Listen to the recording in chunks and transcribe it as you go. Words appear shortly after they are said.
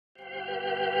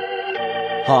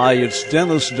Hi, it's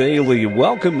Dennis Daly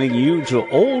welcoming you to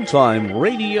Old Time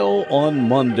Radio on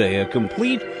Monday, a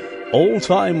complete Old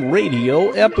Time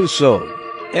Radio episode.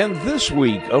 And this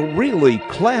week, a really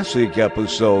classic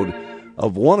episode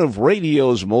of one of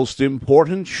radio's most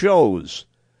important shows,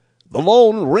 The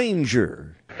Lone Ranger.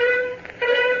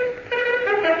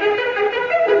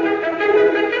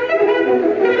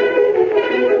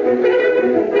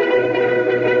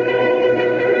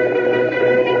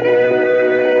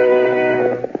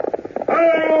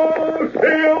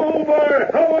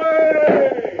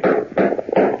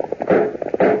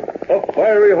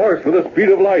 With the speed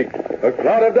of light, a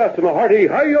cloud of dust, and a hearty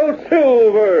Hi-Yo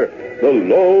Silver, the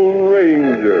Lone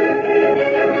Ranger.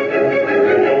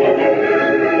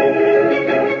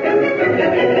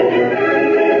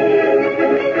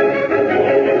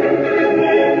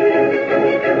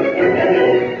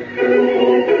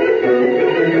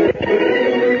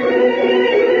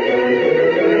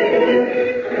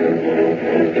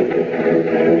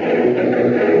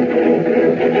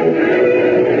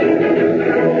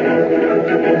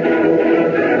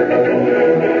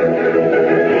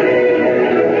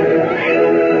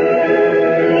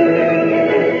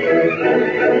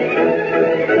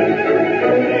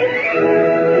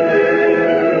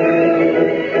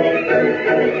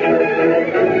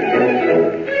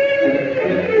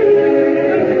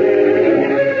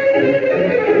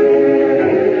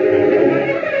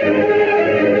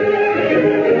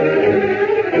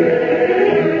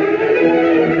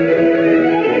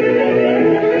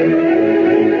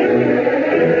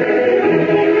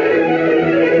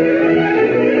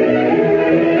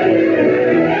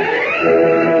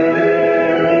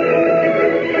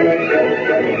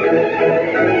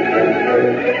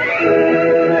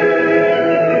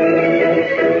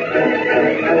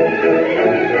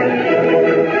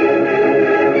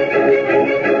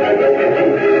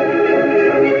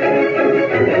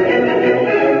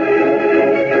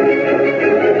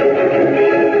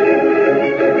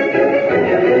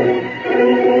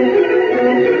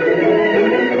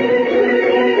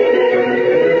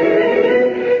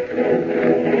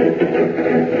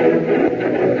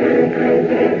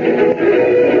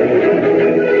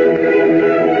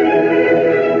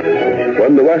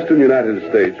 United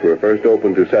States were first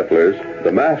opened to settlers,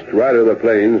 the masked rider of the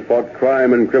plains fought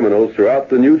crime and criminals throughout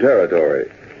the new territory.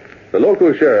 The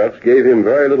local sheriffs gave him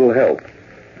very little help,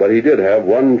 but he did have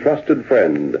one trusted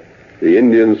friend, the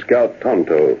Indian scout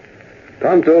Tonto.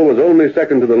 Tonto was only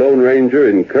second to the Lone Ranger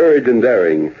in courage and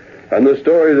daring, and the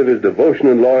stories of his devotion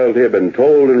and loyalty have been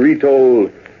told and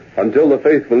retold until the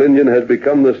faithful Indian has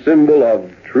become the symbol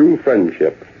of true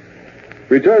friendship.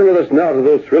 Return with us now to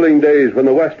those thrilling days when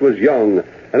the West was young,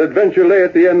 and adventure lay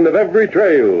at the end of every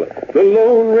trail. The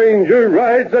Lone Ranger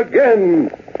rides again.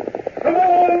 Come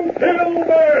on,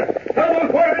 Silver!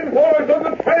 Those waiting for us on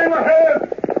the trail ahead!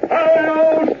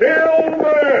 Hi-yo,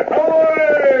 Silver! Away!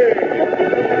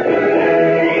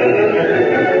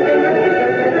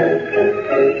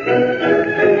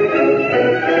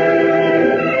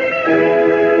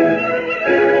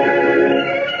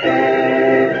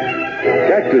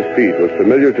 Cactus Pete was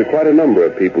familiar to quite a number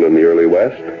of people in the early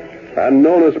West, and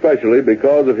known especially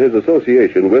because of his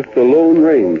association with the Lone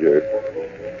Ranger.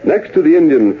 Next to the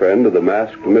Indian friend of the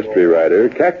masked mystery rider,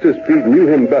 Cactus Pete knew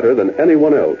him better than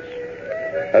anyone else.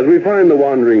 As we find the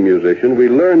wandering musician, we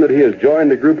learn that he has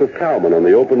joined a group of cowmen on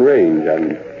the open range,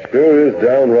 and sure is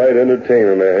downright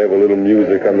entertaining to have a little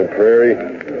music on the prairie.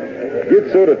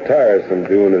 Gets sort of tiresome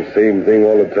doing the same thing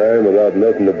all the time without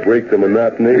nothing to break the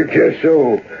monotony. Just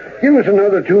so. Give us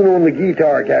another tune on the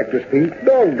guitar, Cactus Pete.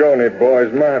 Doggone it,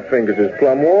 boys. My fingers is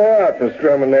plumb wore out from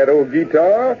strumming that old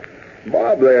guitar.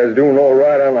 Bob there's doing all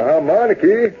right on the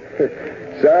harmonica.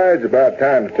 Besides, about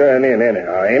time to turn in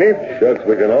anyhow, ain't it? Shucks,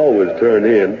 we can always turn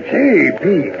in. Say,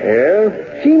 Pete.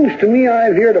 Yeah? Seems to me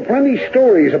I've heard a plenty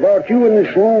stories about you and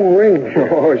this Lone Ranger.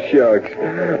 Oh, shucks.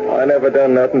 I never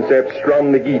done nothing except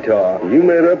strum the guitar. You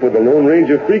met up with the Lone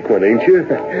Ranger frequent, ain't you?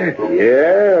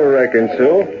 Yeah, I reckon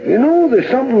so. You know, there's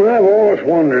something I've always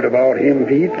wondered about him,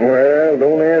 Pete. Well,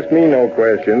 don't ask me no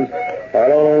questions. I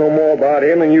don't know no more about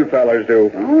him than you fellas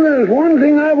do. Well, there's one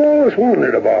thing I've always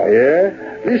wondered about. Yeah?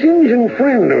 This Indian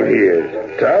friend of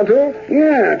his. Tonto?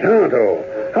 Yeah, Tonto.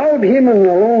 How'd him and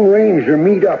the Lone Ranger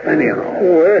meet up anyhow?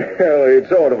 Well, it's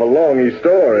sort of a longy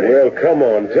story. Well, come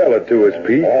on, tell it to us,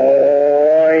 Pete.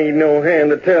 Oh, I ain't no hand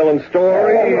to telling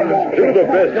stories. Do the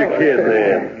best you can,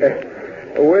 then.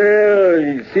 Well,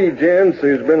 you see, gents,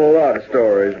 there's been a lot of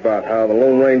stories about how the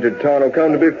Lone Ranger and Tonto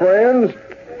come to be friends.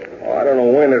 I don't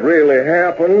know when it really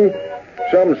happened.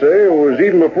 Some say it was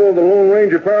even before the Lone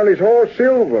Ranger found his horse,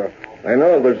 Silver. and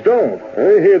others don't.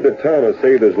 I heard that Tonto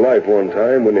saved his life one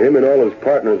time when him and all his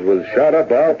partners was shot up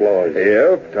by outlaws.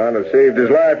 Yep, Tonto saved his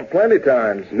life plenty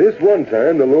times. This one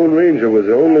time, the Lone Ranger was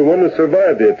the only one to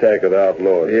survive the attack of the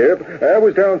outlaws. Yep, I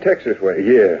was down Texas way.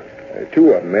 Yeah.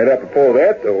 Two of them met up before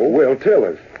that, though. Well, tell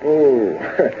us. Oh,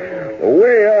 the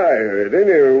way I heard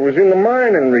it was in the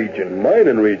mining region.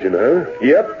 Mining region, huh?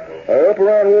 Yep, up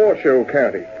around Washoe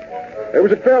County. There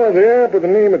was a fellow there by the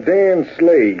name of Dan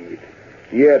Slade.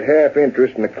 He had half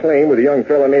interest in a claim with a young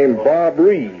fellow named Bob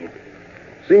Reed.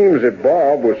 Seems that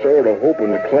Bob was sort of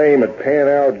hoping the claim would pan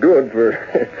out good for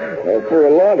for a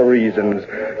lot of reasons.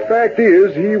 Fact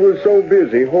is, he was so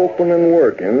busy hoping and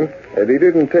working that he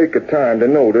didn't take the time to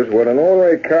notice what an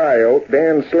ornery coyote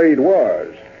Dan Slade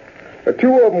was. The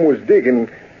two of them was digging,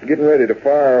 getting ready to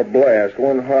fire a blast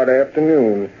one hot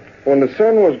afternoon when the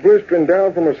sun was blistering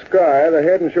down from a sky that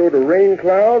hadn't showed a rain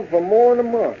cloud for more than a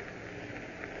month.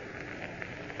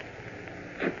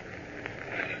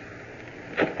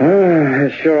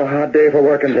 It's sure a hot day for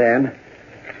working, Dan.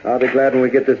 I'll be glad when we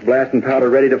get this blasting powder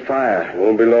ready to fire.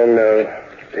 Won't be long now.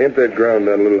 Tamp that ground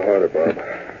down a little harder, Bob.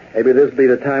 Maybe this'll be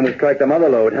the time we strike the mother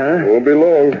load, huh? Won't be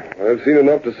long. I've seen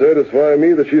enough to satisfy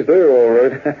me that she's there all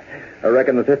right. I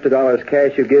reckon the $50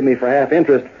 cash you give me for half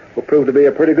interest will prove to be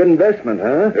a pretty good investment,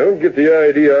 huh? Don't get the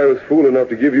idea I was fool enough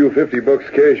to give you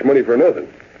 $50 cash money for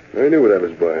nothing. I knew what I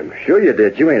was buying. Sure you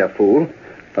did. You ain't a fool.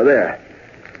 Oh, there.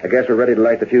 I guess we're ready to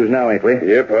light the fuse now, ain't we?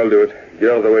 Yep, I'll do it.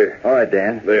 Get out of the way. All right,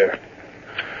 Dan. There.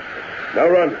 Now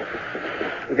run.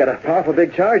 We got a powerful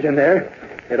big charge in there.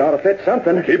 It ought to fit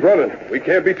something. Keep running. We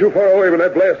can't be too far away from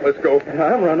that blast. Let's go.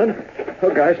 I'm running. Oh,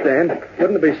 gosh, Dan.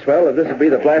 Wouldn't it be swell if this would be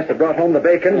the blast that brought home the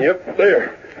bacon? Yep,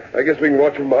 there. I guess we can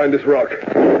watch from behind this rock.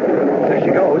 There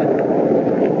she goes.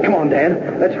 Come on,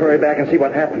 Dan. Let's hurry back and see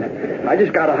what happened. I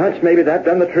just got a hunch maybe that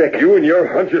done the trick. You and your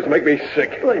hunches make me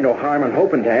sick. Well, ain't no harm in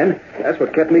hoping, Dan. That's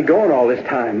what kept me going all this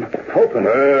time. Hoping.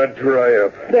 Dry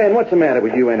up. Dan, what's the matter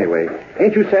with you anyway?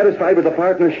 Ain't you satisfied with the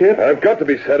partnership? I've got to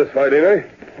be satisfied, ain't I?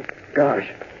 Gosh.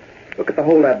 Look at the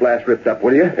hole that blast ripped up,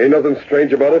 will you? Ain't nothing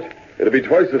strange about it. It'd be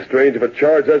twice as strange if a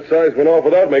charge that size went off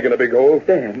without making a big hole.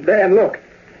 Dan, look.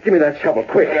 Give me that shovel,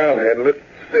 quick. I'll handle it.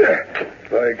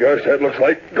 My gosh, that looks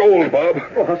like gold, Bob.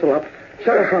 Oh, hustle up.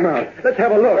 Shut up, come out. Let's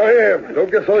have a look. I am. Don't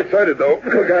get so excited, though.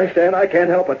 Oh, gosh, Dan, I can't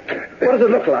help it. What does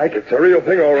it look like? It's a real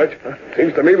thing, all right.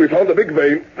 Seems to me we found a big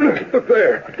vein. Look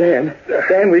there.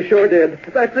 Dan, we sure did.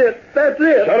 That's it.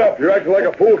 Shut up. You're acting like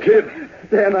a fool kid.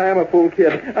 Dan, I am a fool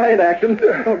kid. I ain't acting.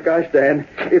 Oh, gosh, Dan,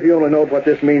 if you only knowed what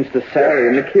this means to Sally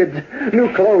and the kids.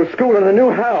 New clothes, school, and a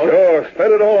new house. Sure,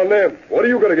 spend it all on them. What are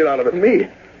you going to get out of it? Me?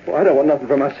 Well, I don't want nothing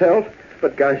for myself.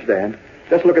 But, gosh, Dan,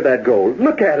 just look at that gold.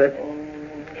 Look at it.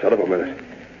 Shut up a minute.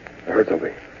 I heard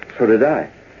something. So did I.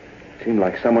 Seemed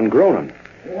like someone groaning.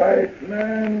 White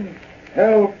man,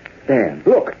 help. Dan,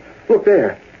 look. Look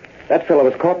there. That fellow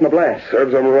was caught in the blast.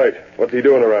 Serves him right. What's he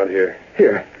doing around here?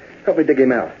 Here, help me dig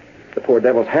him out. The poor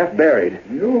devil's half buried.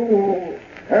 You,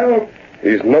 help.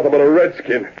 He's nothing but a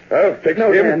redskin. I'll fix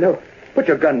No, him. Dan, no. Put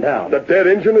your gun down. The dead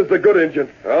Injun is the good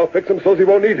Injun. I'll fix him so he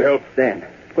won't need help. Dan,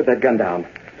 put that gun down.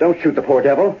 Don't shoot the poor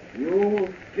devil.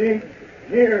 You dig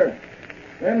here.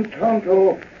 Then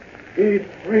Tonto, he's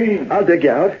free. I'll dig you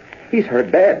out. He's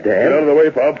hurt bad, Get out Dan. of the way,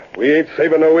 Bob. We ain't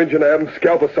saving no Injun to have him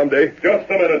scalp us someday. Just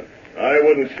a minute. I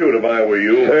wouldn't shoot if I were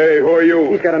you. Say, who are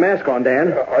you? He's got a mask on,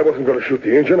 Dan. I wasn't going to shoot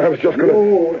the Injun. I was just going to...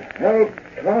 You, help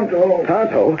Tonto.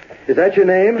 Tonto, is that your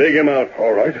name? Dig him out.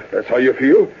 All right. That's how you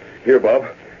feel? Here, Bob.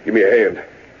 Give me a hand.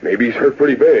 Maybe he's hurt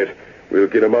pretty bad. We'll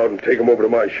get him out and take him over to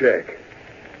my shack.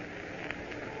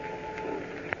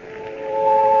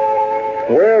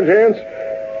 Well, gents,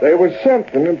 there was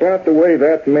something about the way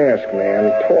that masked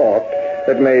man talked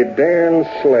that made Dan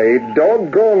Slade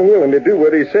doggone willing to do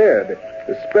what he said,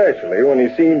 especially when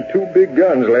he seen two big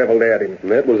guns leveled at him.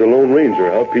 And that was the Lone Ranger,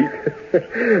 huh,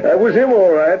 Pete? That was him,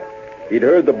 all right. He'd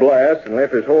heard the blast and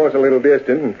left his horse a little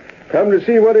distant and come to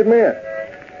see what it meant.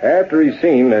 After he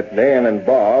seen that Dan and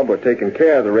Bob were taking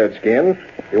care of the redskin,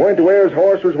 he went to where his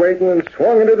horse was waiting and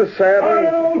swung into the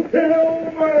saddle.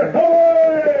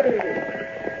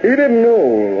 He didn't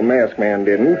know, the masked man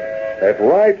didn't, that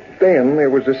right then there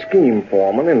was a scheme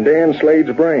forming in Dan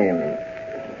Slade's brain.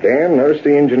 Dan nursed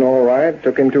the Injun all right,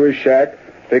 took him to his shack,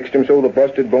 fixed him so the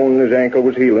busted bone in his ankle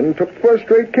was healing, took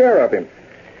first-rate care of him.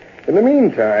 In the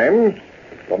meantime,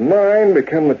 the mine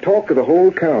became the talk of the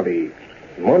whole county.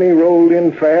 Money rolled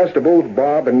in fast to both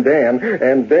Bob and Dan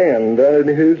done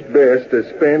his best to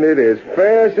spend it as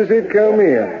fast as it come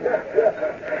in.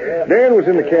 Dan was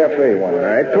in the cafe one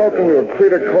night talking to a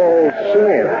critter called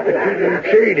Slim.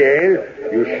 Say, Dan,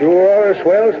 you sure are a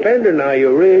swell spender now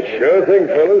you're rich. Sure thing,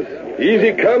 fellas.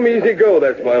 Easy come, easy go,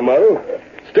 that's my motto.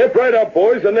 Step right up,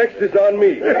 boys. The next is on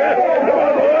me.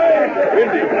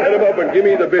 Windy, set him up and give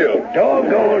me the bill.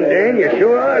 Doggone, Dan, you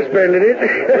sure are spending it.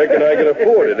 Reckon I can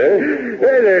afford it, eh?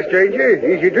 Hey there, stranger.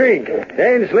 Here's your drink.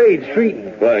 Dan Slade's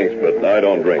treating. Thanks, but I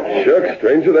don't drink. Shucks,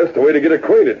 stranger, that's the way to get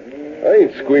acquainted. I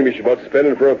ain't squeamish about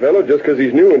spending for a fellow just 'cause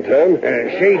he's new in town.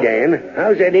 Say, Dan,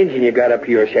 how's that engine you got up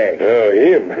to your shack? Oh,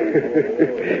 him.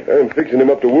 I'm fixing him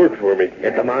up to work for me.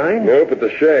 At the mine? Nope, at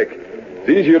the shack. It's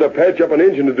easier to patch up an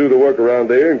engine to do the work around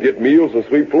there and get meals and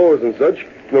sweep floors and such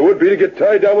than it would be to get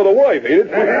tied down with a wife, ain't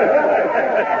it?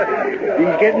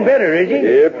 He's getting better, is he?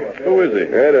 Yep. Who is he?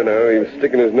 I don't know. He was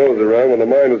sticking his nose around when the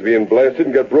mine was being blasted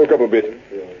and got broke up a bit.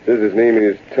 Says his name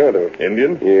is Tonto.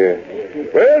 Indian? Yeah.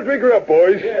 Well, drink her up,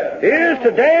 boys. Here's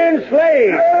to Dan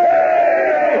Slade.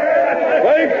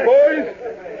 Thanks, boys.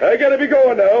 I gotta be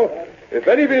going now. If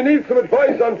any of you need some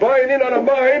advice on buying in on a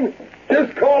mine,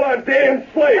 just call on Dan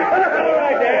Slade. All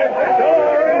right, Dan.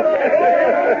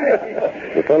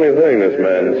 It's a funny thing, this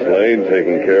man Slade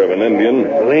taking care of an Indian.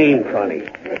 Plain funny.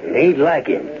 Ain't like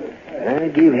him.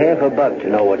 I'd give $50 to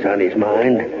know what's on his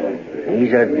mind.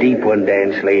 He's a deep one,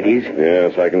 Dan Slade is.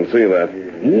 Yes, I can see that.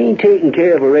 He ain't taking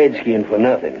care of a redskin for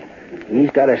nothing.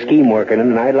 He's got a scheme working,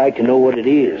 and I'd like to know what it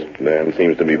is. Dan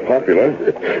seems to be popular.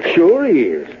 Sure he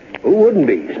is. Who wouldn't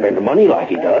be? Spend money like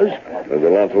he does. There's a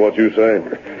lot to what you say.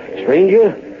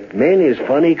 Stranger, men is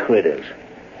funny critters.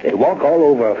 They walk all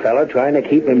over a fella trying to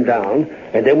keep him down,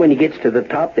 and then when he gets to the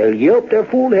top, they'll yelp their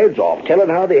fool heads off, telling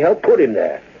how they helped put him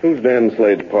there. Who's Dan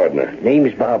Slade's partner?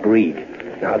 Name's Bob Reed.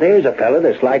 Now, there's a fella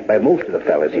that's liked by most of the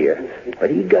fellas here, but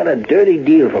he got a dirty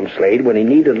deal from Slade when he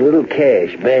needed a little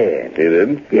cash bad. He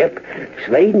did? Yep.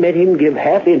 Slade made him give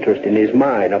half interest in his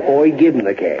mine afore he give him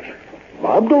the cash.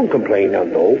 Bob don't complain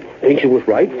none, though. Thinks it was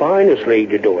right fine of Slade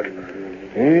to do it.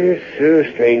 Yes, sir,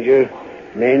 stranger.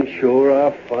 Men sure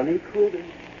are funny critters.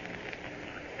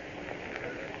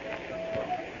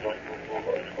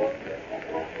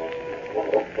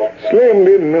 Slim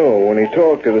didn't know when he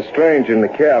talked to the stranger in the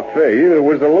cafe that it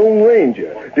was the Lone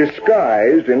Ranger,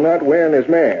 disguised and not wearing his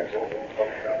mask.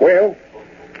 Well,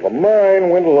 the mine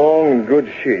went along in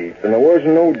good shape, and there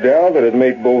wasn't no doubt that it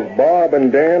made both Bob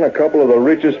and Dan a couple of the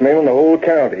richest men in the whole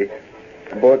county.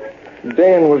 But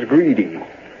Dan was greedy.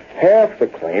 Half the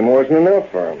claim wasn't enough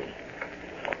for him.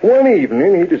 One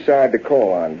evening, he decided to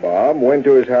call on Bob, went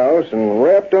to his house, and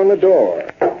rapped on the door.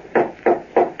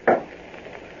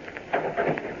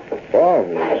 Bob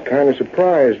was kind of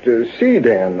surprised to see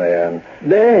Dan there.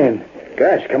 Dan,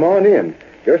 gosh, come on in.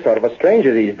 You're sort of a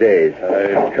stranger these days.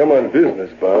 I come on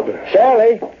business, Bob.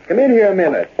 Sally, come in here a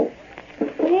minute.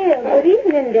 Well, good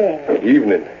evening, Dan.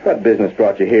 Evening. What business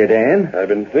brought you here, Dan? I've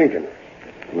been thinking.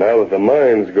 Now that the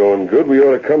mine's going good, we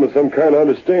ought to come to some kind of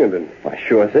understanding. Why,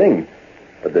 sure thing.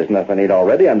 But there's nothing ain't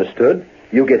already understood.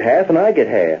 You get half and I get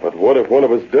half. But what if one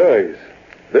of us dies?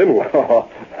 Then what?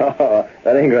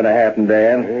 That ain't going to happen,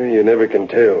 Dan. You never can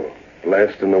tell.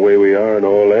 Blasting the way we are and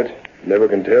all that. Never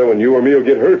can tell when you or me'll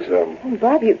get hurt some. Oh,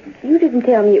 Bob, you didn't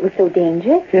tell me it was so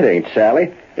dangerous. It ain't,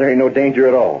 Sally. There ain't no danger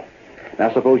at all.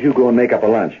 Now, suppose you go and make up a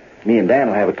lunch. Me and Dan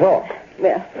will have a talk.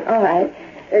 Well, all right.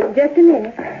 Just a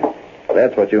minute.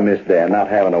 That's what you miss, Dan, not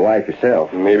having a wife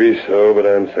yourself. Maybe so, but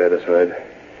I'm satisfied.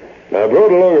 Now, I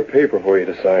brought along a paper for you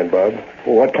to sign, Bob.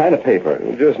 Well, what kind of paper?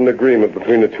 Just an agreement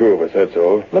between the two of us, that's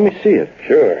all. Let me see it.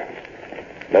 Sure.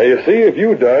 Now, you see, if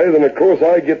you die, then of course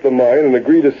I get the mine and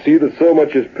agree to see that so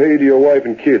much is paid to your wife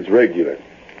and kids regular.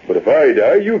 But if I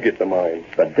die, you get the mine.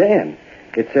 But, Dan,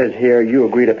 it says here you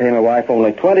agree to pay my wife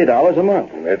only $20 a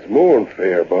month. That's more than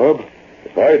fair, Bob.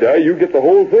 If I die, you get the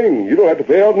whole thing. You don't have to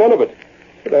pay out none of it.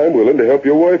 But I'm willing to help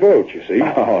your wife out, you see.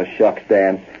 Oh, shucks,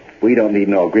 Dan. We don't need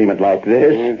no agreement like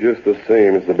this. Just the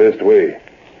same, it's the best way.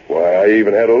 Why, I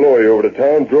even had a lawyer over to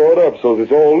town draw it up so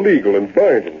it's all legal and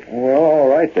binding. Well, all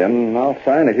right, then. I'll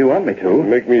sign if you want me to.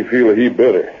 Make me feel a heap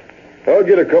better. I'll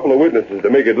get a couple of witnesses to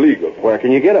make it legal. Where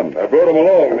can you get them? I brought them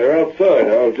along. They're outside.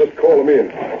 I'll just call them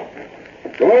in.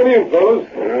 Come on in, fellas.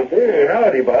 Hey,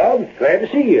 howdy, Bob. Glad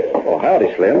to see you. Oh,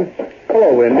 howdy, Slim.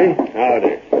 Hello, Wendy.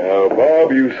 Howdy. Now,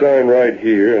 Bob, you sign right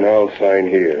here, and I'll sign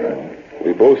here.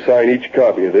 We both sign each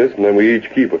copy of this, and then we each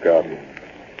keep a copy.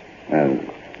 And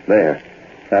there.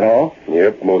 That all?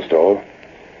 Yep, most all.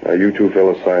 Now, you two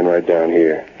fellas sign right down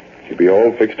here. Should be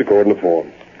all fixed according to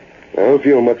form. I'll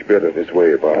feel much better this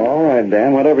way, Bob. All right,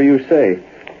 Dan, whatever you say.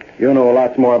 You know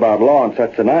lots more about law and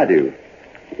such than I do.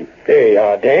 Hey,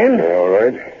 Dan? All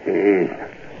right.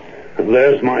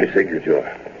 There's my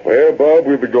signature. Well, Bob,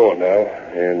 we'll be going now,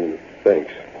 and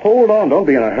thanks. Hold on, don't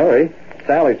be in a hurry.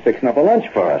 Sally's fixing up a lunch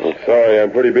for us. I'm sorry,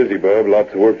 I'm pretty busy, Bob.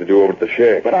 Lots of work to do over at the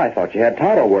shack. But I thought you had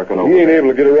Tonto working over He ain't there. able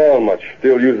to get around much.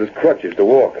 Still uses crutches to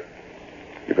walk.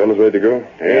 You fellas ready to go?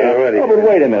 Yeah, ready. Oh, but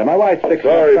wait a minute. My wife's fixing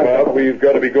Sorry, up supper. Bob. We've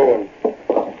got to be going.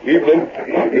 Evening.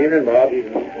 Evening, Bob.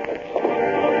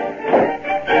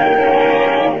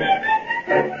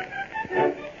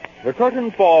 The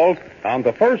curtain falls on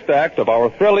the first act of our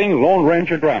thrilling Lone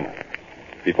Ranger drama.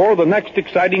 Before the next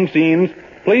exciting scenes,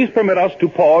 please permit us to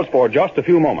pause for just a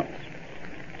few moments.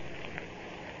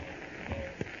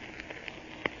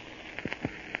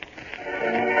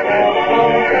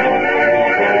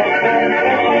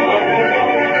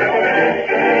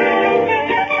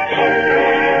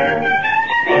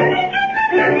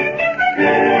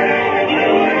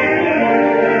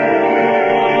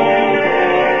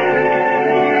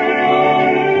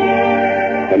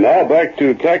 And now back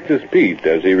to Cactus Pete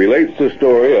as he relates the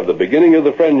story of the beginning of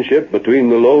the friendship between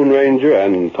the Lone Ranger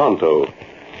and Tonto.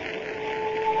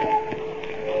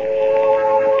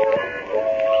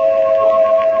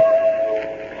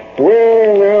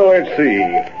 Well, now, let's see.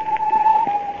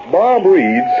 Bob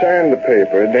Reed signed the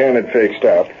paper Dan had fixed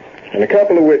up, and a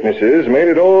couple of witnesses made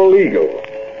it all legal.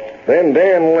 Then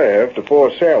Dan left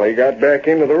before Sally got back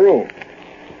into the room.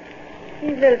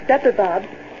 Here's a little supper, Bob.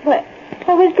 What?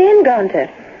 Where was Dan gone to?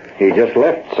 He just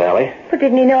left, Sally. But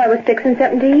didn't he know I was fixing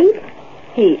something to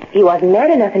eat? He wasn't mad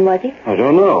or nothing, was he? I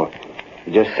don't know.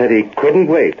 He just said he couldn't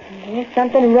wait. There's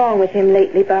something wrong with him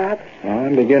lately, Bob.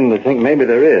 I'm beginning to think maybe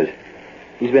there is.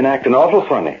 He's been acting awful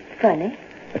funny. Funny.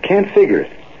 I can't figure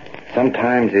it.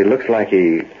 Sometimes he looks like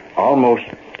he almost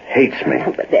hates me.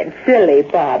 Oh, but that's silly,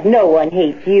 Bob. No one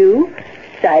hates you.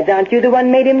 Besides, aren't you the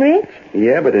one made him rich?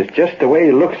 Yeah, but it's just the way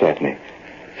he looks at me.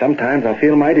 Sometimes I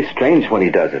feel mighty strange when he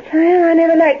does it. Well, I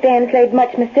never liked Dan Slade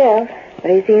much myself.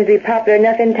 But he seems to be popular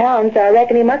enough in town, so I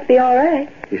reckon he must be all right.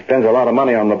 He spends a lot of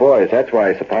money on the boys. That's why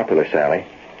he's so popular, Sally.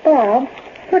 Bob,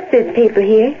 what's this paper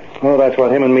here? Oh, that's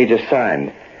what him and me just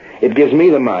signed. It gives me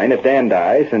the mine if Dan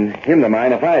dies, and him the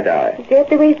mine if I die. Is that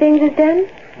the way things is done?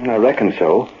 I reckon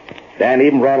so. Dan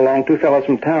even brought along two fellas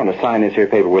from town to sign this here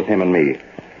paper with him and me.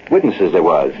 Witnesses there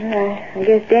was. I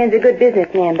guess Dan's a good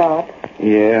businessman, Bob.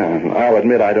 Yeah, I'll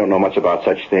admit I don't know much about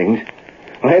such things.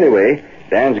 Well, anyway,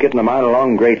 Dan's getting the mine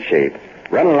along in great shape.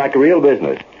 Running like a real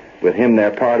business. With him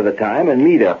there part of the time and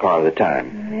me there part of the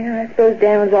time. Well, I suppose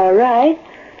Dan was all right.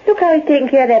 Look how he's taking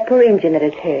care of that poor engine that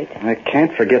is hurt. I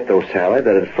can't forget, though, Sally,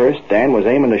 that at first Dan was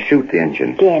aiming to shoot the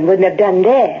engine. Dan wouldn't have done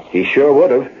that. He sure would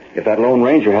have, if that Lone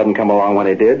Ranger hadn't come along when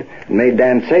he did and made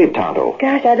Dan save Tonto.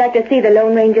 Gosh, I'd like to see the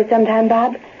Lone Ranger sometime,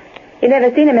 Bob. You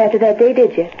never seen him after that day,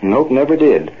 did you? Nope, never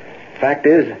did. Fact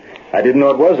is, I didn't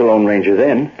know it was a Lone Ranger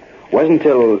then. Wasn't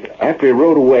until after he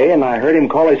rode away and I heard him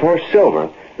call his horse Silver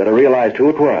that I realized who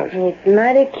it was. It's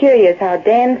mighty curious how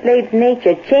Dan Slade's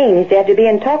nature changed after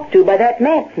being talked to by that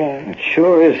masked man. It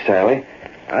sure is, Sally.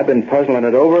 I've been puzzling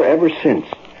it over ever since.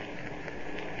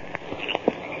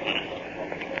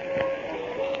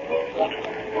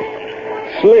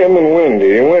 Slim and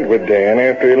Wendy went with Dan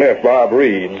after he left Bob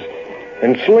Reed's,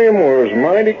 and Slim was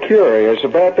mighty curious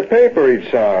about the paper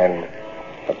he'd signed.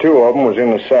 The two of them was in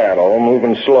the saddle,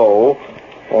 moving slow,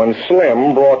 when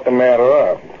Slim brought the matter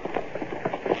up.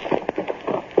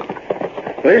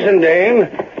 Listen, Dan,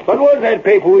 what was that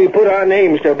paper we put our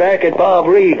names to back at Bob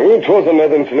Reed? It wasn't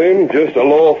nothing, Slim. Just a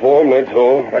law form, that's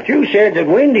all. But you said that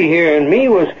Wendy here and me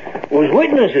was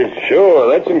witnesses. Sure,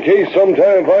 that's in case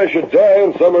sometime if I should die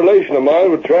and some relation of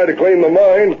mine would try to claim the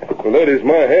mine. Well, that is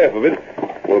my half of it.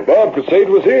 Well, Bob could say it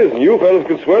was his, and you fellas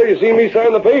could swear you seen me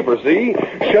sign the paper, see?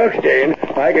 Shucks, Dan,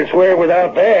 I can swear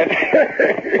without that.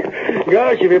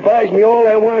 Gosh, if he buys me all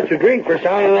I want to drink for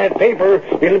signing that paper,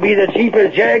 it'll be the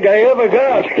cheapest jag I ever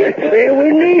got. Hey,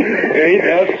 Wendy? Ain't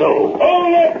that so?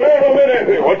 Hold up there a minute.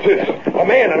 Hey, what's this? A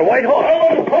man on a white horse. I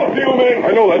want to talk to you, man.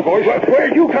 I know that voice.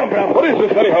 Where'd you come from? What is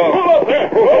this, anyhow? Hold up there.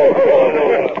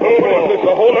 Is this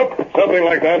a hold-up? Something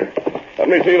like that. Let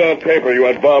me see that paper you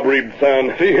had Bob Reed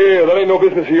sign. See here, that ain't no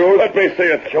business of yours. Let me see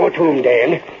it. Show it to him,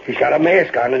 Dan. He's got a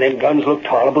mask on, and them guns look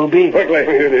tolerable big. Quickly.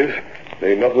 Here it is.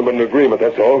 Ain't nothing but an agreement,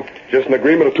 that's all. Just an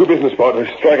agreement of two business partners.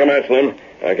 Strike a match, Slim.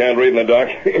 I can't read in the dark.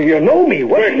 You know me.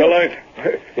 What? Quick, the light.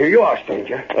 Here you are,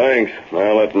 stranger. Thanks.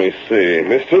 Now, let me see.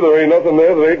 Mister, there ain't nothing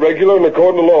there that ain't regular and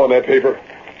according to law in that paper.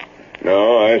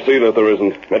 No, I see that there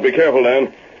isn't. But be careful,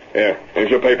 Dan. Here's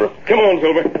your paper. Come on,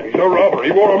 Silver. He's a robber.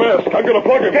 He wore a mask. I'm going to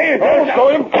plug him. Dan, I'll show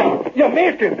him. You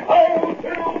missed him. Oh,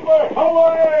 Silver,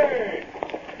 away!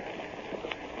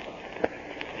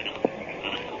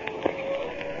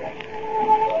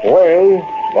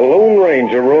 Well, the Lone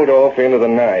Ranger rode off into the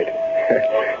night.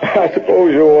 I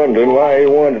suppose you're wondering why he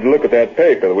wanted to look at that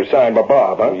paper that was signed by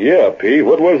Bob, huh? Yeah, Pete.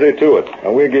 What was there to it?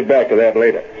 And we'll get back to that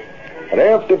later. But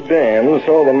after Dan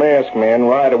saw the masked man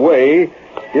right away,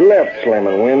 he left Slim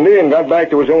and Windy and got back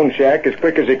to his own shack as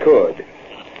quick as he could.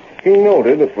 He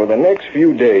noted that for the next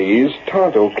few days,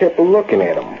 Tonto kept looking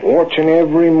at him, watching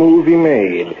every move he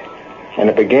made. And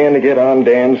it began to get on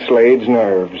Dan Slade's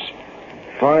nerves.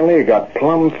 Finally, he got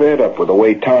plumb fed up with the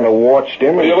way Tonto watched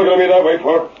him. What are you looking at me that way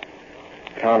for?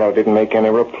 Tonto didn't make any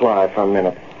reply for a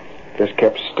minute. Just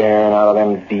kept staring out of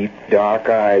them deep, dark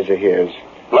eyes of his.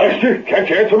 Blast you! Can't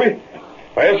you answer me?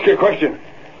 I ask you a question.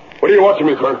 What are you watching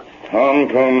me for?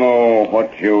 Tonto know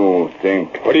what you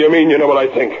think. What do you mean you know what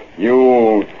I think?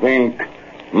 You think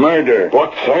murder.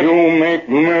 What, son? You make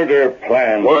murder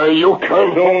plans. Why, you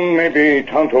can't. Soon maybe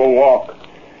Tonto walk.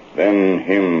 Then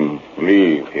him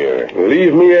leave here.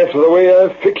 Leave me after the way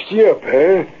I fixed you up,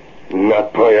 eh?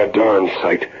 Not by a darn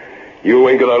sight. You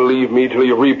ain't gonna leave me till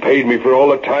you repaid me for all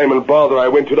the time and bother I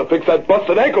went to fix that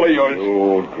busted ankle of yours.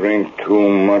 You drink too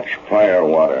much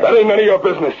firewater. That ain't none of your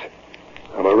business.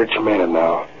 I'm a rich man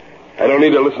now. I don't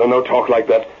need to listen to no talk like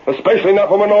that, especially not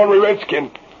from an ornery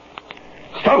redskin.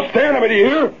 Stop staring at me, do you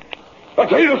hear? I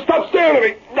tell you to stop staring at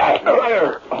me.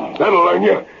 There. That'll learn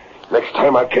you. Next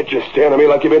time I catch you staring at me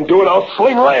like you've been doing, I'll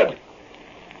sling lead.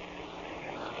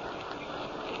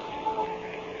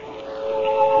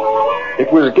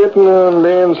 It was getting on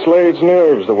Dan Slade's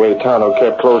nerves the way Tonto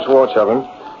kept close watch of him.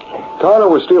 Tonto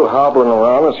was still hobbling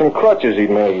around on some crutches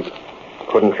he'd made.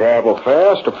 Couldn't travel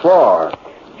fast or far.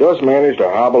 Just managed to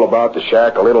hobble about the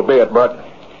shack a little bit, but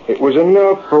it was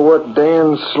enough for what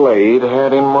Dan Slade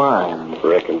had in mind.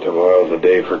 Reckon tomorrow's the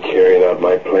day for carrying out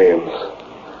my plans.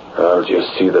 I'll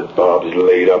just see that Bob's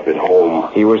laid up at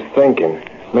home. He was thinking,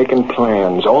 making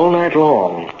plans all night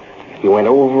long. He went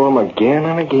over them again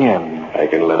and again. I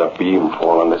can let a beam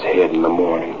fall on his head in the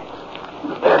morning.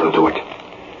 That'll do it.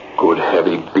 Good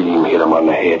heavy beam hit him on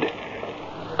the head.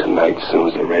 Tonight, soon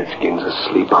as the Redskin's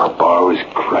asleep, I'll borrow his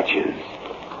crutches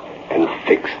and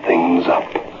fix things up.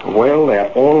 Well,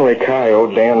 that ornery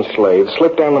coyote, Dan Slade,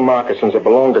 slipped down the moccasins that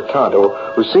belonged to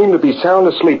Tonto, who seemed to be sound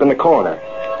asleep in the corner.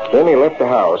 Then he left the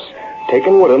house,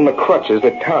 taking with him the crutches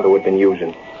that Tonto had been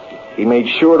using. He made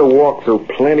sure to walk through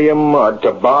plenty of mud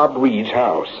to Bob Reed's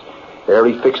house. There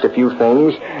he fixed a few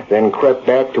things, then crept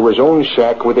back to his own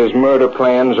shack with his murder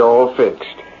plans all fixed.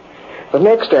 The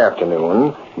next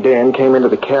afternoon, Dan came into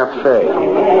the cafe.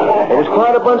 There was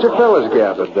quite a bunch of fellas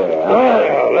gathered there.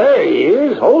 Well, there he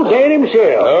is. Old Dan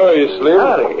himself. How are you, Slim?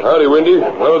 Howdy. Howdy, Windy.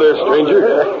 Hello there,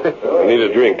 stranger. I need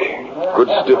a drink. Good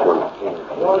stiff one.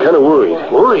 Kind of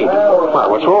worried. Worried? Why,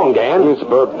 what's wrong, Dan? It's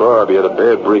about Bob. He had a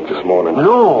bad break this morning.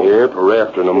 No. Yep, a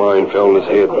rafter in a mine fell on his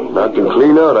head. Knocked him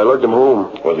clean out. I lugged him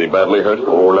home. Was he badly hurt?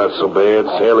 Oh, not so bad.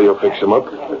 Sally will fix him up.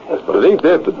 But it ain't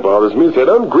that bothers me. It's that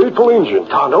ungrateful Injun.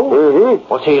 Tonto? Mm-hmm.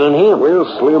 What's ailing him? Well,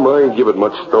 Slim, I ain't give it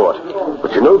much thought.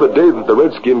 But you know, the day that the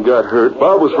Redskin got hurt,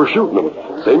 Bob was for shooting him.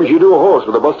 Same as you do a horse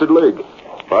with a busted leg.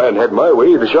 If I hadn't had my way,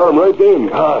 he'd have shot him right then.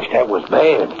 Gosh, that was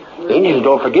bad. Indians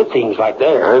don't forget things like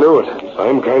that. I know it.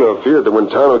 I'm kind of afeard that when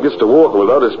Tonto gets to walking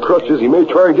without his crutches, he may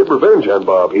try and get revenge on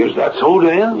Bob. Is that so,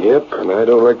 Dan? Yep, and I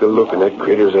don't like the look in that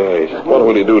critter's eyes. What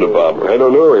will he do to Bob? I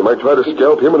don't know. He might try to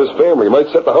scalp him and his family. He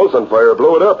might set the house on fire or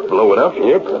blow it up. Blow it up?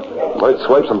 Yep. Might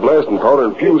swipe some blasting powder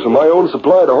and fuse from my own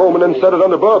supply to home and then set it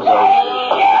under Bob's house.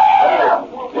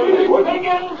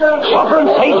 Suffering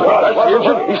Saints, That's the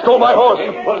Injun. He stole my horse.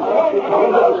 Shoot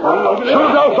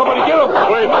him down, somebody. Get him.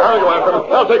 Wait, I'll go after him.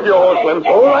 I'll take your horse, Slim.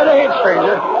 Go right ahead,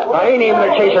 stranger. I ain't even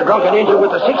to chase a drunken Injun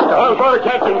with a 6-gun. I'll try to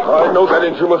catch him. I know that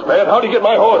Injun was bad. How'd he get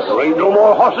my horse? There ain't no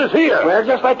more horses here. Well,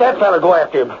 just let that fella go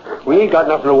after him. We ain't got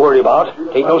nothing to worry about.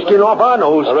 Take no skin off our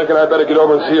nose. I reckon I'd better get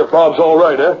over and see if Bob's all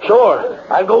right, eh? Sure.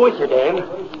 I'll go with you, Dan.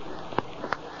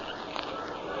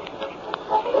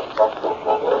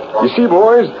 You see,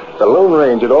 boys, the Lone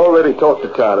Ranger had already talked to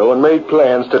Tonto and made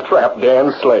plans to trap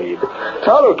Dan Slade.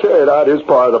 Tonto carried out his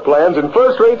part of the plans in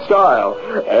first-rate style,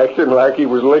 acting like he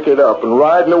was licking up and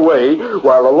riding away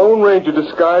while the Lone Ranger,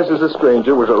 disguised as a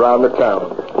stranger, was around the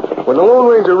town. When the Lone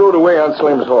Ranger rode away on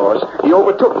Slim's horse, he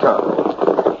overtook Tonto.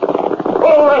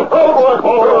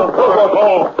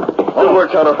 Good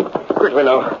work, Tonto. Quickly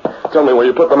now. Tell me where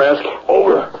you put the mask.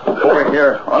 Over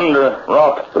here, under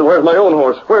rock. But where's my own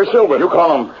horse? Where's Silver? You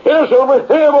call him. Here, Silver.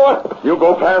 Here, boy. You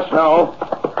go fast now.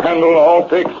 Candle all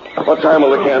fixed. What time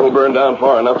will the candle burn down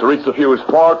far enough to reach the fuse?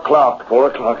 4 o'clock.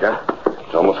 4 o'clock, huh?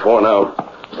 It's almost 4 now.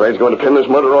 Slade's going to pin this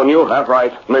murder on you. That's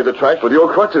right. Made the tracks with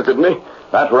your crutches, didn't he?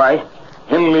 That's right.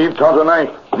 Him leave Tonto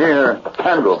night near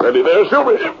candle. Ready there,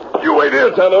 Silver. You wait here,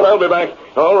 Tonto, and I'll be back.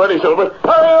 All ready, Silver.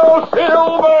 Hi-yo,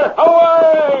 Silver!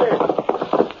 Away!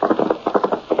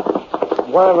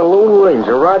 while the Lone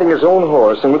Ranger, riding his own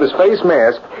horse and with his face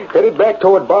masked, headed back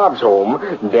toward Bob's home,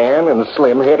 Dan and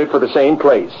Slim headed for the same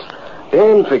place.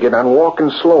 Dan figured on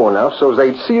walking slow enough so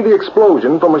they'd see the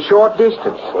explosion from a short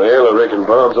distance. Well, I reckon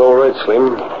Bob's all right,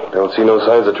 Slim. Don't see no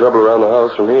signs of trouble around the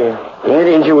house from here. That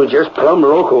engine was just plumb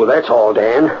loco, that's all,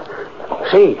 Dan.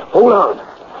 See, hold on.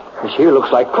 This here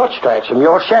looks like clutch tracks from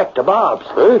your shack to Bob's.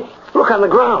 Huh? Look on the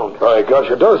ground. My gosh,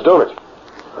 it does, don't it?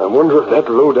 I wonder if that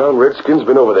low-down redskin's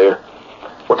been over there.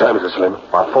 What time is it, Slim?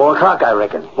 About 4 o'clock, I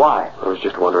reckon. Why? I was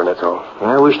just wondering, that's all.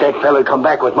 I wish that feller'd come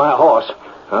back with my horse.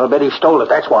 I'll bet he stole it,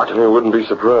 that's what. I wouldn't be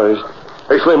surprised.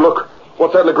 Hey, Slim, look.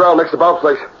 What's that in the ground next to Bob's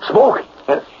place? Smoke.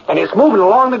 And it's moving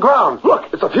along the ground.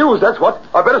 Look, it's a fuse, that's what.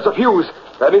 I bet it's a fuse.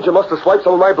 That ninja must have swiped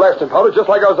some of my blasting powder just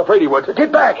like I was afraid he would.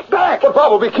 Get back! Back! But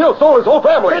Bob will be killed, so will his whole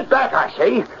family. Get back, I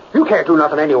say. You can't do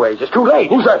nothing anyways. It's too late.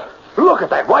 Who's that? Look at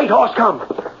that white horse come.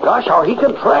 Gosh, how he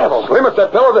can travel. Slim, it's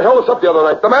that fella that held us up the other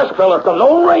night. The masked fella. The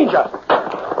Lone Ranger.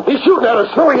 He's shooting at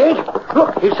us. No, he ain't.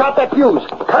 Look, he shot that fuse.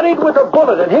 Cut it with a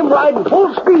bullet and him riding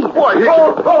full speed. Boy,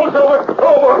 over.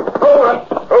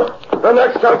 The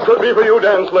next chance could be for you,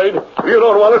 Dan Slade. You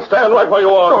don't want to stand right where you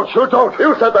are. Don't.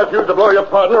 You set that fuse to blow your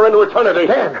partner into eternity.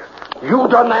 Dan, you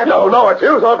done that? No, it's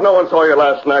you. No one saw you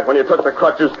last night when you took the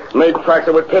crutches, made tracks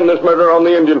that would pin this murder on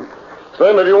the Indian.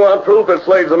 Slim, if you want proof that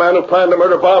Slade's the man who planned to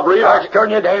murder Bob Reed... I'll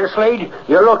turn you, Dan Slade.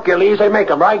 You look, Gillies, they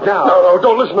make 'em right now. No,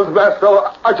 don't listen to the masked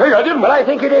fella. I tell you, I didn't. But I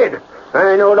think you did.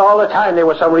 I knew it all the time there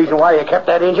was some reason why you kept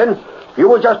that engine. You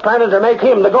were just planning to make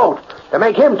him the goat. To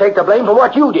make him take the blame for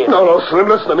what you did. No, Slim,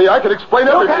 listen to me. I can explain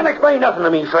everything. You can't explain nothing to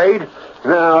me, Slade.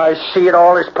 Now, I see it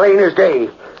all as plain as day.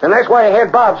 And that's why I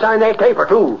had Bob sign that paper,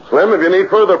 too. Slim, if you need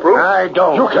further proof... I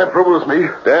don't. You can't prove it was me.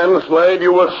 Dan Slade,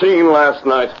 you were seen last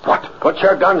night. What? Put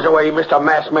your guns away, Mr.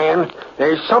 Masked Man.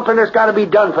 There's something that's got to be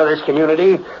done for this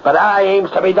community, but I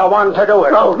aims to be the one to do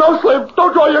it. No, Slim.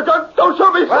 Don't draw your gun. Don't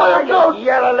shoot me, Slim. No, you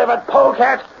yellow-livered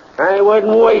polecat. I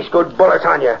wouldn't waste good bullets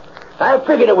on you. I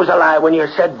figured it was a lie when you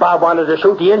said Bob wanted to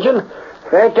shoot the engine.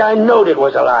 That guy knowed it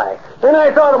was a lie. And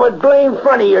I thought it was blame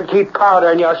funny you'd keep powder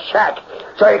in your shack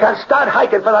so you can start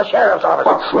hiking for the sheriff's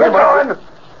office. Slim, get going?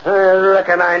 I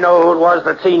reckon I know who it was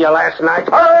that seen you last night.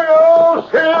 Hi-yo,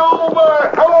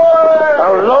 Silver!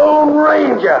 The Lone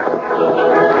Ranger.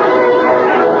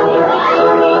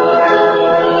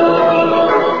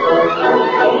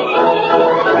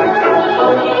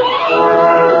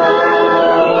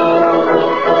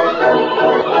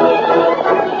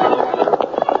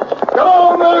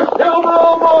 Silver,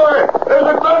 old boy! There's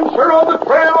adventure on the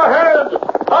trail ahead!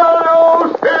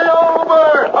 Hi-yo, Silver!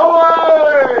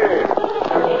 Away!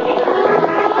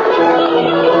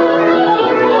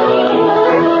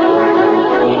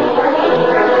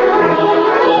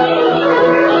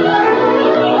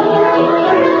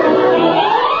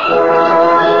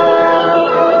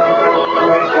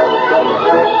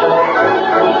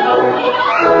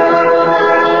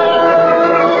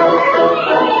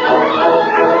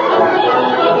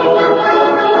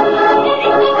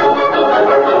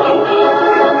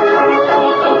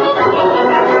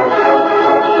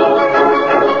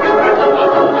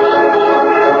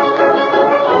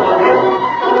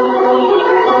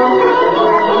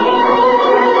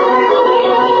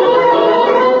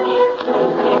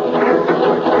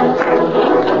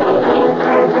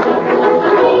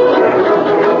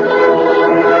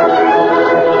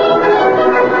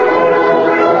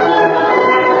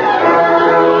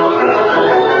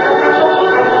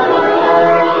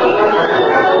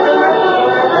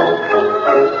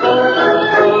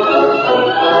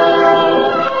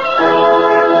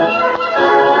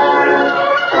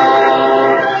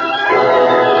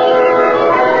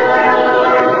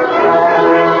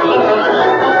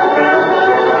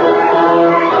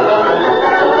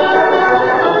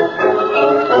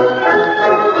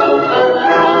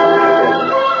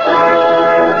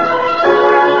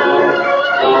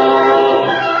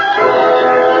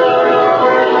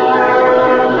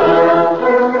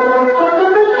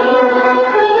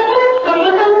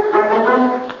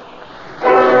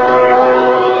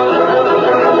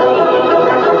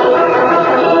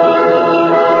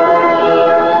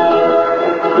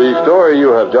 The story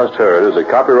you have just heard is a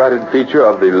copyrighted feature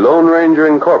of the Lone Ranger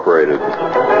Incorporated.